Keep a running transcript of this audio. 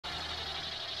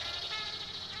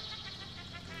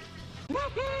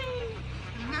Look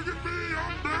at me,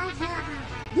 I'm barefooted!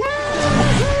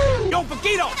 Yo,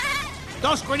 Paquito!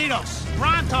 Dos granitos!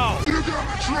 Pronto! You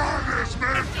gotta try this,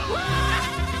 man!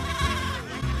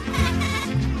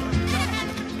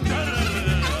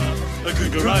 A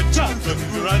cucaracha, a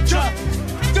cucaracha!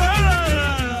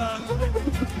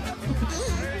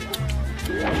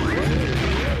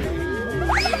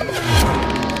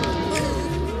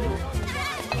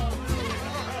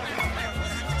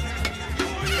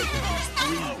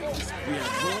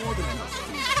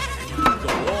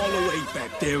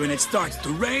 Back there when it starts to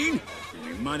rain,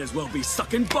 you might as well be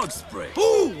sucking bug spray.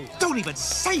 Ooh, don't even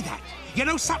say that. You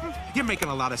know something? You're making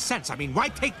a lot of sense. I mean, why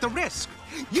take the risk?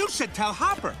 You should tell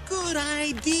Hopper. Good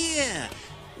idea.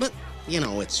 But, you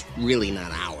know, it's really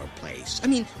not our place. I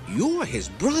mean, you're his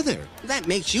brother. That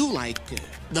makes you like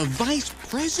the vice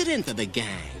president of the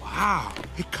gang. Wow,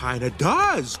 it kind of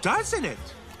does, doesn't it?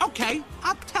 Okay,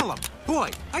 I'll tell him. Boy,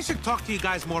 I should talk to you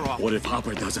guys more often. What if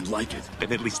Hopper doesn't like it?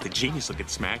 Then at least the genius will get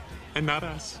smacked, and not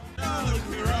us.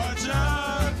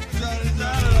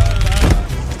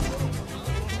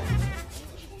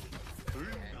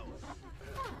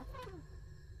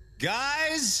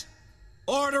 Guys,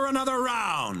 order another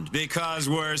round, because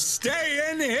we're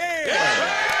staying here!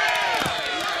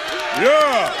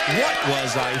 Yeah! What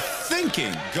was I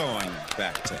thinking going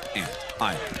back to Ant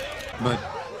Island? But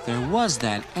there was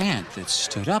that ant that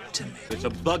stood up to me. It's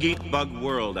a bug-eat-bug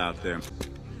world out there.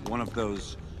 One of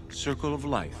those circle of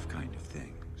life kind of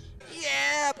things.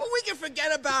 Yeah, but we can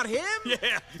forget about him.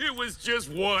 Yeah, it was just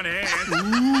one ant.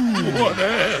 What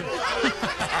ant?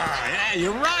 Yeah,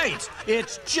 you're right.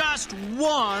 It's just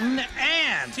one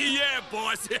ant. Yeah,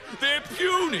 boss, they're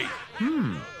puny.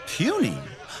 Puny?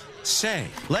 Say,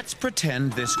 let's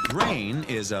pretend this grain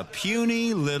is a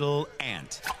puny little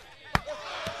ant.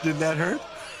 Did that hurt?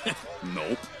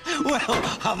 Nope. Well,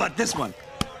 how about this one?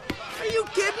 Are you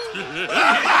kidding?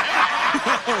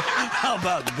 How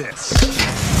about this?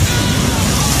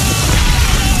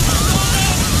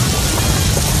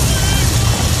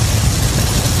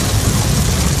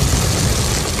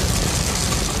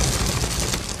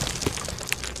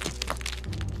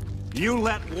 You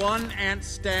let one ant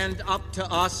stand up to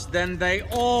us, then they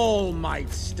all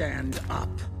might stand up.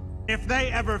 If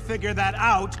they ever figure that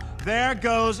out, there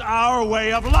goes our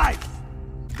way of life.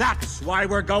 That's why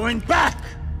we're going back.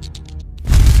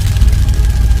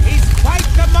 He's quite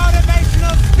the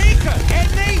motivational speaker,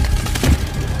 isn't he?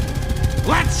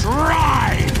 Let's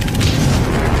ride!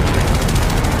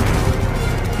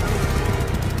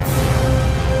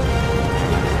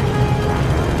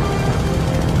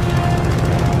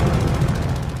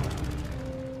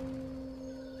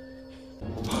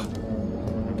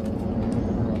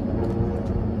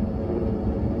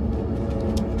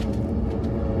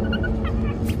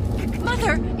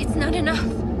 Mother, it's not enough.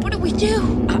 What do we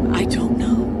do? I don't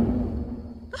know.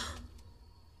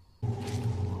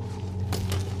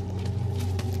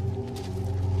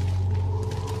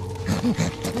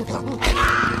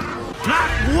 Not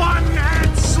one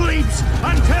ant sleeps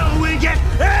until we get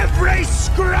every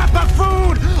scrap of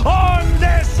food on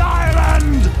this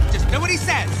island! Just do what he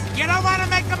says. You don't want to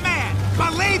make a man.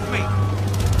 Believe me.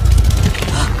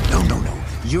 No.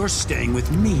 You're staying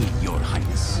with me, Your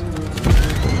Highness.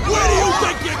 Where do you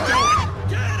think you're going?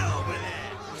 Get over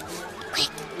there!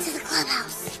 Quick, to the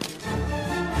clubhouse.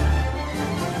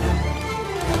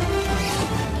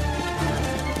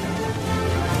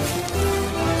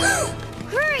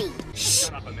 Hurry!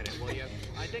 Shut up a minute, will you?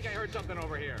 I think I heard something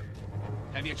over here.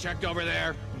 Have you checked over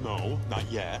there? No, not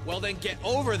yet. Well, then get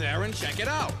over there and check it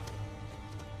out.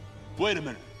 Wait a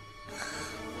minute.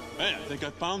 Hey, I think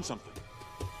I found something.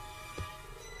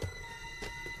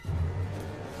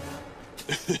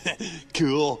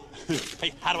 Cool.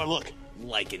 Hey, how do I look?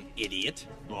 Like an idiot.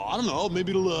 Well, I don't know.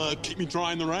 Maybe it'll keep me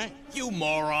dry in the rain. You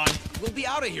moron. We'll be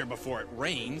out of here before it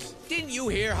rains. Didn't you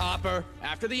hear, Hopper?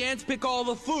 After the ants pick all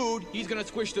the food, he's gonna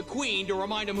squish the queen to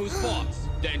remind him who's boss.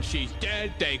 Then she's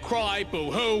dead, they cry,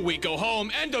 boo-hoo, we go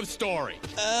home, end of story.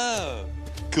 Oh.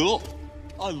 Cool.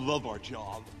 I love our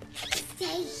job.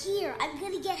 Stay here. I'm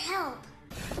gonna get help.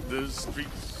 The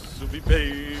streets will be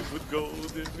paved with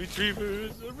golden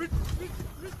retrievers.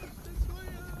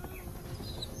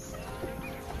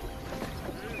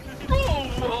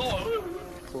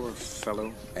 Poor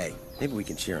fellow. Hey, maybe we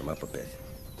can cheer him up a bit.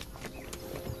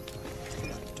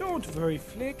 Don't worry,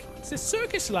 Flik. The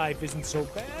circus life isn't so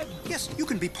bad. Yes, you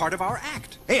can be part of our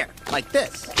act. Here, like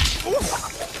this.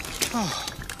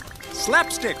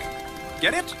 Slapstick.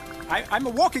 Get it? I'm a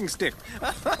walking stick.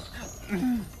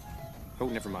 Oh,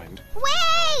 never mind.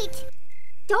 Wait!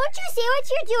 Don't you see what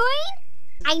you're doing?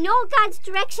 I know God's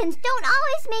directions don't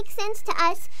always make sense to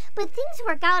us, but things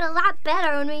work out a lot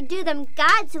better when we do them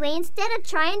God's way instead of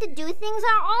trying to do things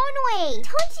our own way.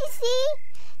 Don't you see?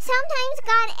 Sometimes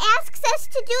God asks us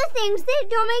to do things that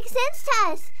don't make sense to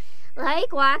us,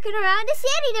 like walking around a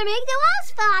city to make the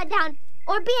walls fall down,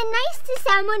 or being nice to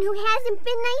someone who hasn't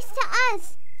been nice to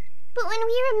us. But when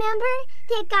we remember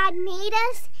that God made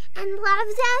us and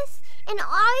loves us and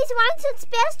always wants what's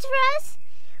best for us,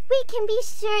 we can be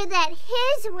sure that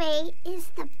His way is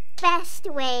the best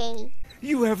way.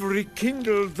 You have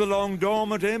rekindled the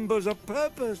long-dormant embers of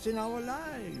purpose in our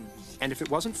lives. And if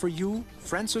it wasn't for you,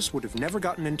 Francis would have never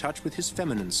gotten in touch with his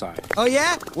feminine side. Oh,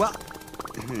 yeah? Well,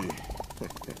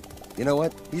 you know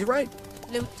what? He's right.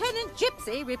 Lieutenant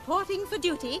Gypsy reporting for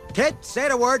duty. Kid, say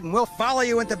the word and we'll follow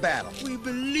you into battle. We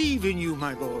believe in you,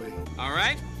 my boy. All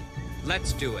right,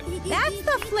 let's do it. That's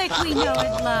the Flik we know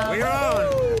and love. We're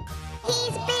on.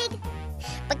 He's big,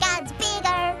 but God's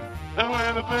bigger. And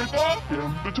when they pop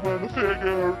him between the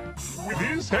figure. With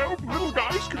his help, little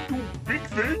guys can do big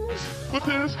things. With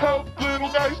his help,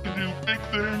 little guys can do big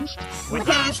things. With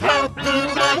his help,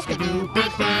 little guys can do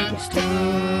big things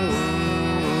too.